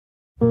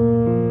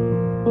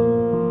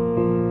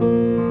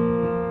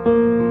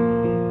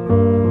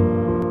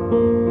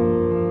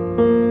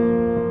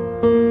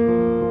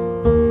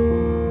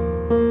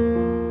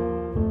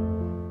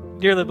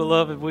Dearly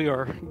beloved, we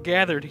are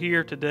gathered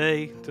here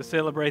today to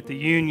celebrate the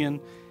union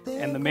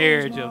and the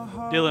marriage of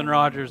Dylan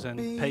Rogers and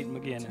Payton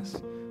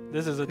McGinnis.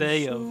 This is a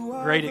day of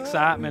great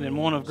excitement and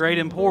one of great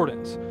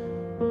importance.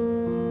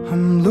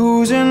 I'm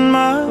losing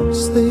my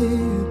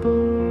sleep.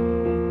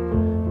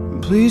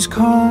 Please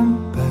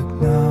come back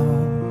now.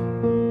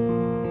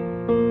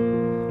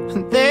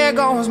 And there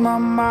goes my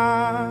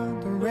mind.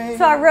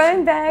 So I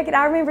run back and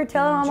I remember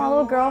telling all my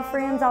little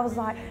girlfriends, I was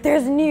like,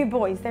 there's new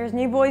boys,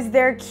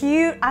 they're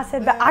cute. I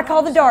said, but I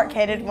call the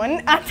dark-headed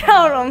one. I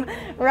told them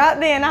right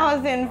then. I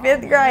was in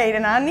 5th grade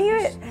and I knew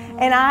it.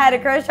 And I had a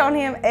crush on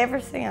him ever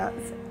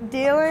since.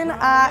 Dylan,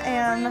 I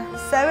am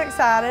so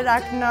excited.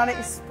 I cannot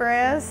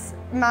express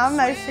my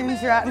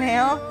emotions right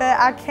now, but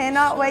I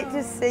cannot wait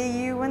to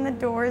see you when the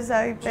doors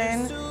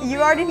open.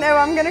 You already know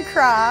I'm gonna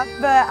cry,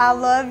 but I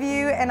love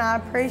you and I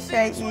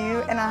appreciate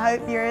you, and I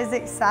hope you're as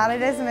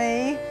excited as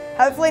me.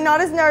 Hopefully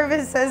not as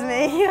nervous as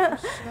me.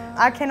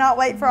 I cannot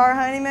wait for our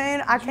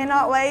honeymoon. I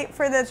cannot wait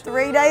for the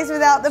 3 days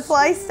without the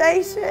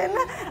PlayStation.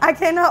 I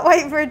cannot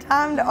wait for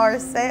time to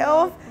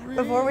ourselves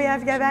before we have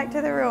to go back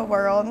to the real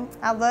world.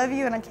 I love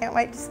you and I can't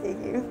wait to see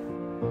you.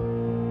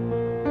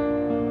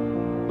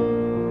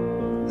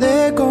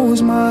 There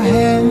goes my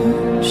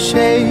hand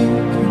shaking,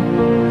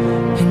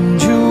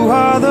 and you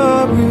are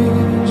the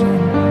reason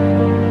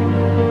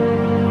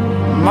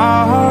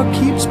my heart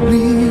keeps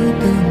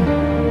bleeding.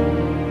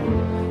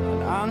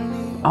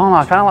 I don't know,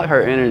 I kind of like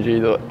her energy,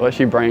 what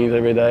she brings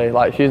every day.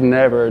 Like, she's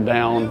never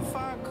down,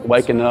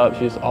 waking up,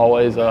 she's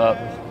always up.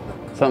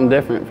 Something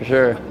different for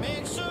sure.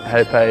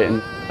 Hey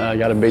Payton,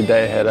 got a big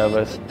day ahead of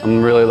us.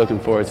 I'm really looking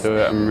forward to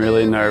it. I'm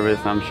really nervous,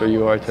 and I'm sure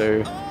you are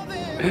too.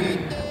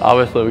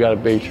 Obviously, we got a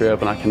big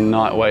trip, and I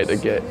cannot wait to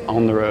get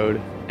on the road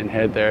and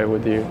head there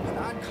with you.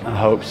 I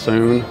hope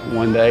soon,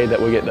 one day,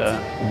 that we get to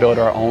build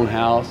our own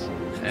house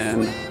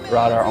and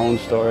write our own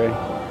story.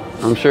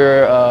 I'm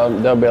sure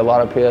there'll be a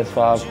lot of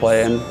PS5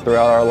 playing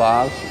throughout our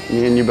lives,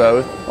 me and you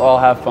both. We'll all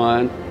have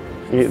fun.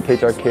 We get to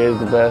teach our kids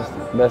the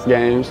best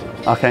games.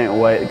 I can't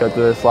wait to go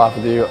through this life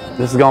with you.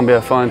 This is going to be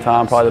a fun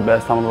time, probably the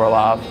best time of our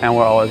lives, and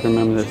we'll always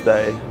remember this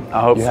day.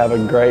 I hope you have a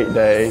great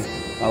day.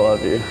 I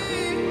love you.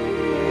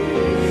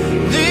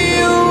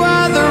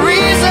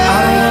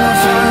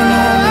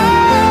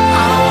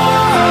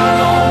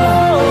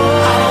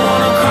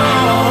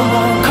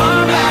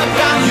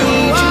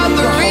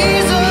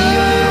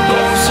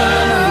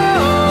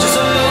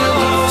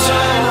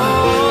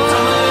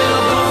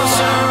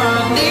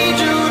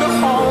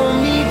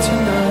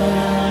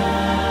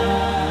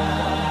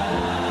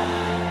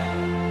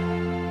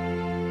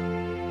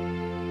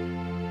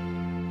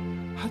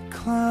 I'd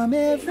climb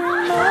every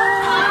mountain,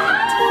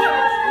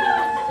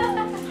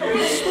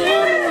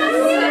 swim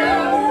every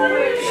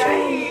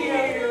ocean,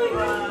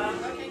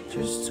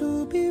 just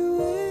to be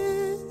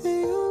with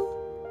you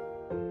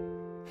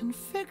and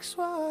fix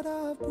what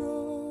I've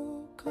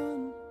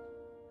broken.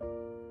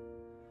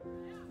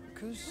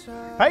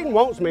 Payton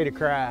wants me to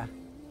cry.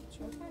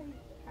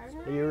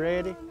 Are you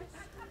ready?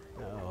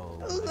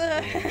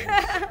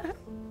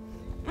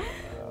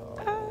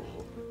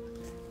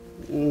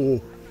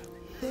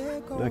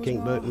 I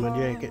can't button my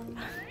jacket.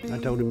 I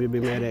told him you'd be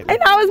mad at me.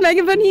 And I was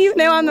making fun of you.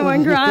 Now I'm the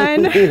one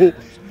crying.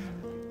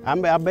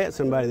 I bet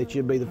somebody that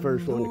you'd be the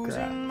first one to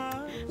cry.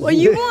 Well,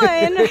 you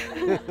won.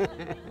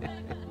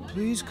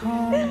 Please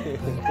come.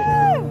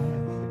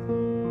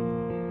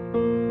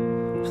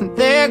 And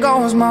there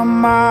goes my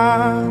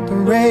mind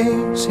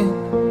racing,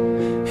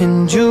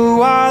 and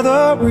you are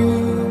the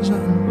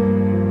reason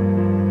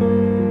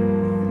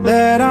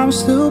that I'm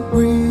still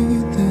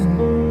breathing.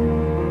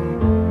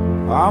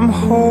 I'm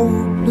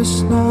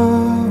hopeless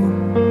now.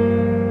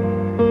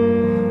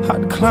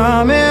 I'd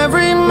climb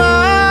every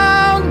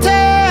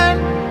mountain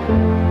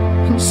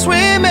and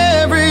swim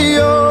every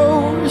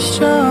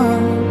ocean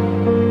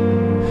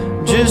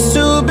just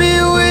to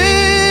be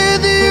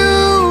with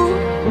you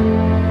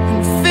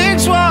and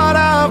fix what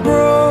I've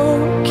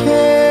broken.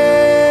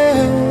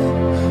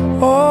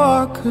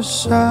 Oh,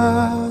 'cause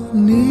I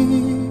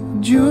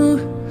need you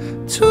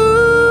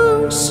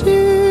to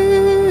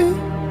see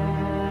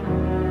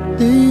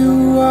that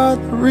you are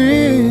the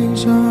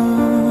reason.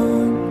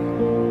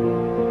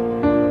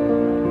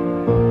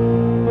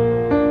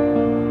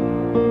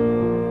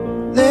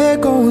 There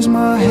goes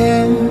my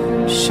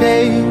hand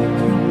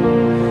shaking,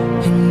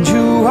 and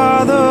you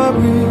are the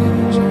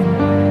reason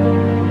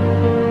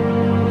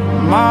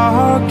my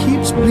heart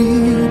keeps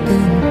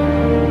bleeding,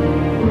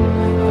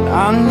 and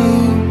I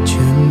need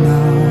you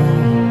now.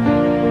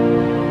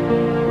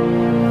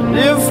 And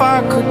if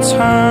I could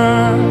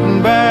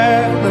turn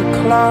back the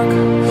clock,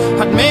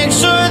 I'd make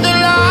sure the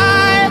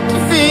light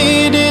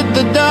defeated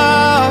the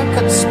dark.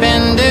 I'd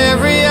spend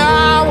every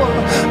hour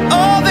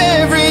of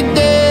every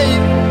day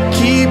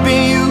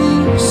keeping you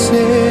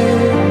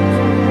safe,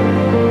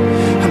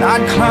 and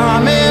I'd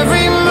climb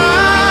every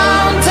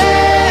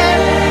mountain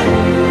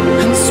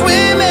and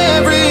swim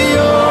every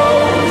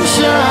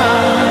ocean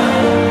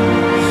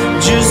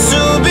just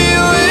to be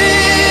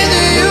with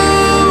you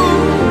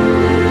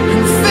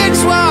and fix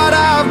what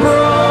I've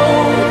broken.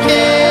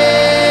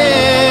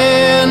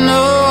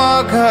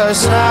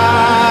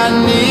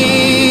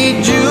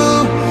 need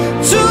you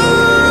to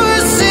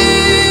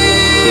see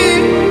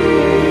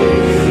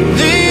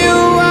that you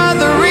are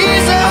the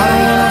reason. I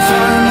don't wanna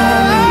fight no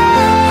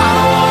more. I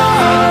don't wanna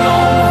hurt no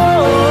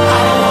more. I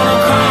don't wanna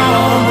cry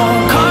no more.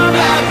 Come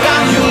back, I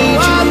need you. You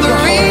are the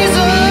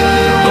reason.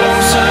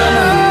 Closer,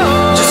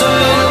 just a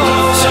little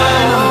closer.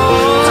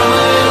 Come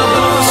a little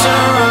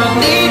closer. I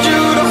need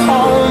you to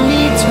hold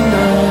me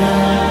tonight.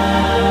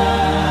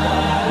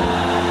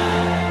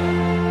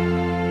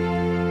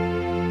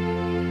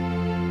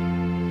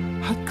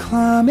 I'd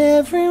climb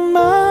every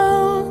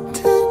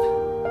mountain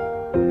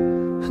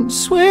and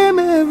swim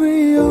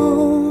every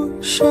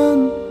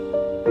ocean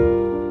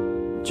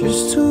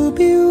just to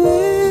be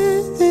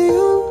with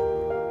you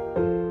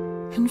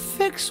and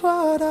fix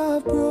what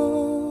I've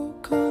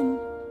broken.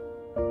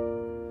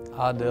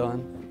 I,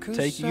 Dylan,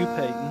 take you,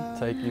 Payton,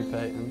 take you,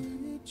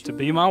 Payton, to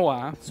be my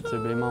wife, to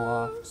be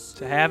my wife,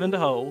 to have and to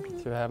hold,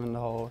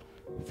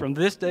 from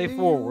this day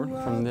forward,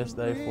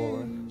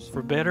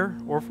 for better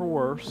or for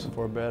worse,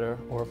 for better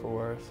or for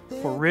worse,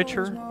 for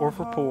richer or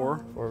for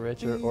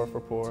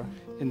poor,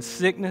 in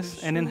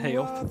sickness and in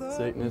health,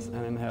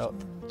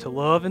 to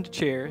love and to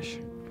cherish,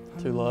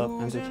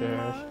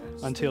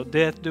 until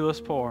death do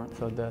us part.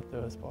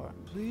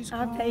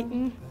 I,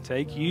 Payton,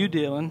 Take you,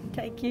 Dylan,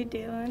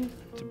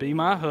 to be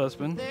my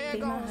husband, to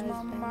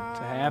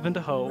have and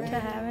to hold,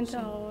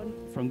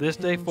 from this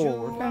day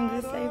forward,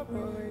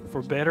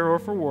 for better or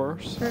for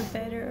worse,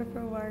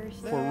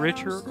 for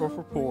richer or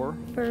for poor,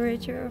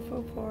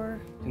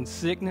 in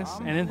sickness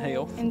and in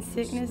health,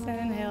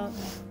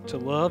 to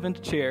love and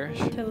to cherish,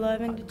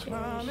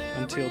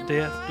 until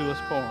death do us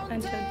part.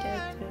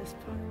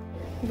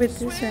 With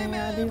this ring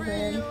I do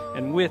wed,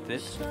 And with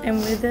it,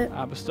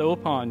 I bestow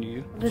upon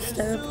you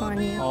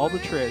all the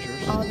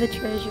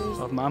treasures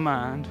of my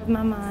mind, of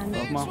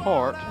my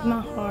heart,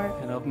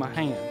 and of my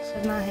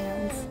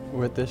hands.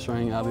 With this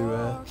ring I be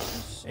wed,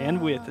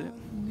 And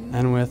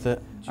with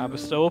it, I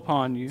bestow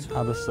upon you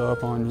all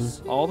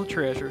the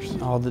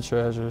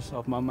treasures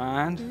of my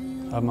mind,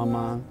 of my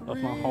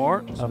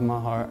heart,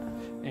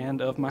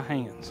 and of my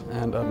hands.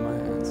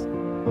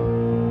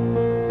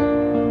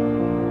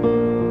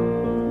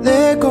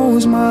 There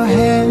goes my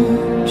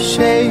hand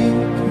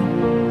shaking.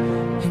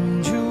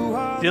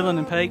 Dylan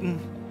and Payton,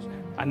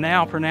 I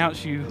now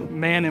pronounce you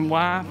man and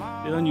wife.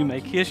 Dylan, you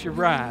may kiss your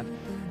bride.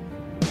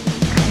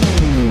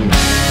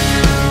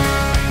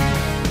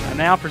 I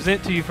now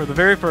present to you for the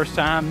very first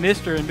time,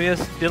 Mr. and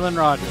Miss Dylan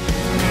Rogers.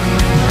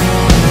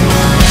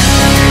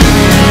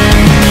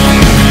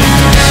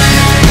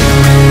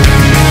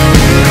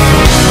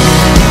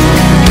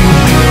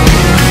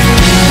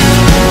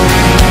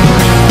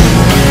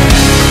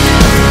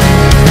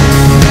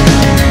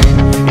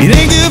 It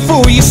ain't good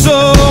for your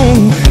soul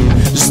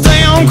to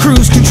stay on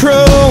cruise control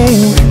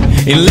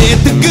and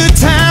let the good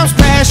times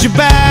pass you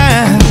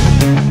by.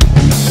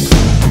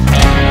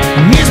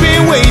 It's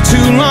been way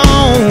too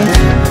long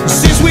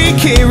since we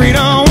carried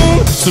on,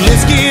 so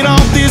let's get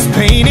off this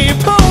painted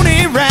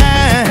pony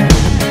ride.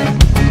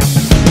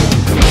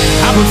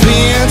 Hop a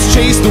fence,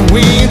 chase the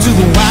wind to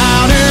the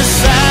wilder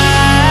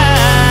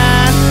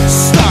side.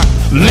 Start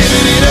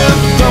living it up,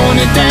 throwing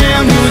it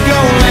down, here we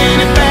go, laying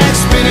it back,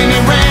 spinning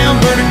it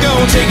round, vertigo,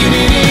 taking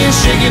it in,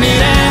 shaking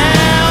it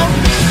out.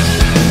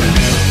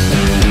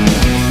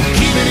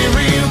 Keeping it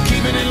real,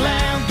 keeping it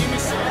loud, give me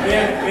some.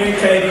 Me and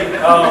Katie, we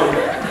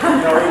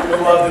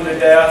love them to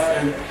death,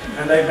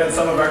 and they've been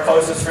some of our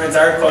closest friends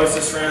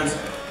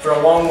for a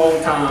long,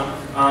 long time.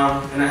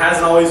 And it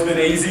hasn't always been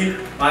easy.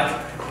 Like,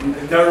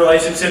 no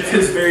relationship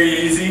is very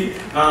easy,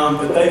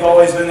 but they've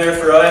always been there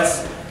for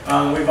us.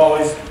 We've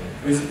always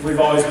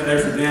been there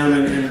for them,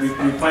 and we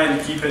plan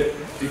to keep it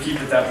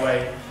that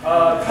way.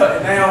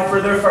 But now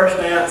for their first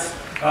dance,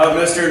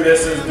 Mr. and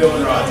Mrs.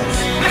 Dylan Rogers.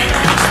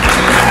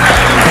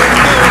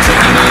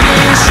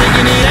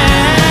 Shaking it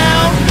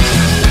out,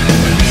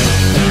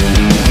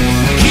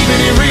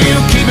 keeping it real,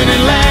 keeping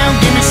it loud.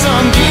 Give me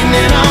some, getting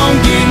it on,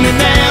 getting it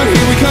down.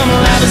 Here we come,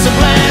 loud as a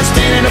blast,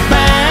 standing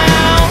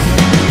about,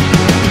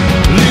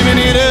 living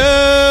it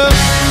up.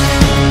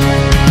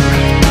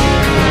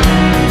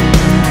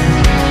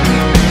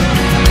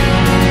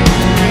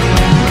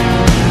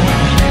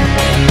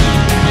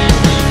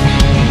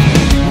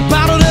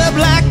 Bottled up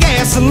like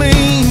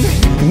gasoline,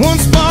 one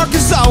spark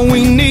is all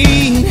we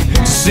need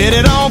to set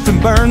it off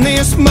and burn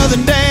this mother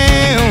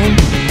down.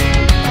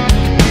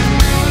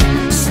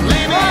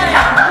 Slam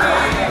it.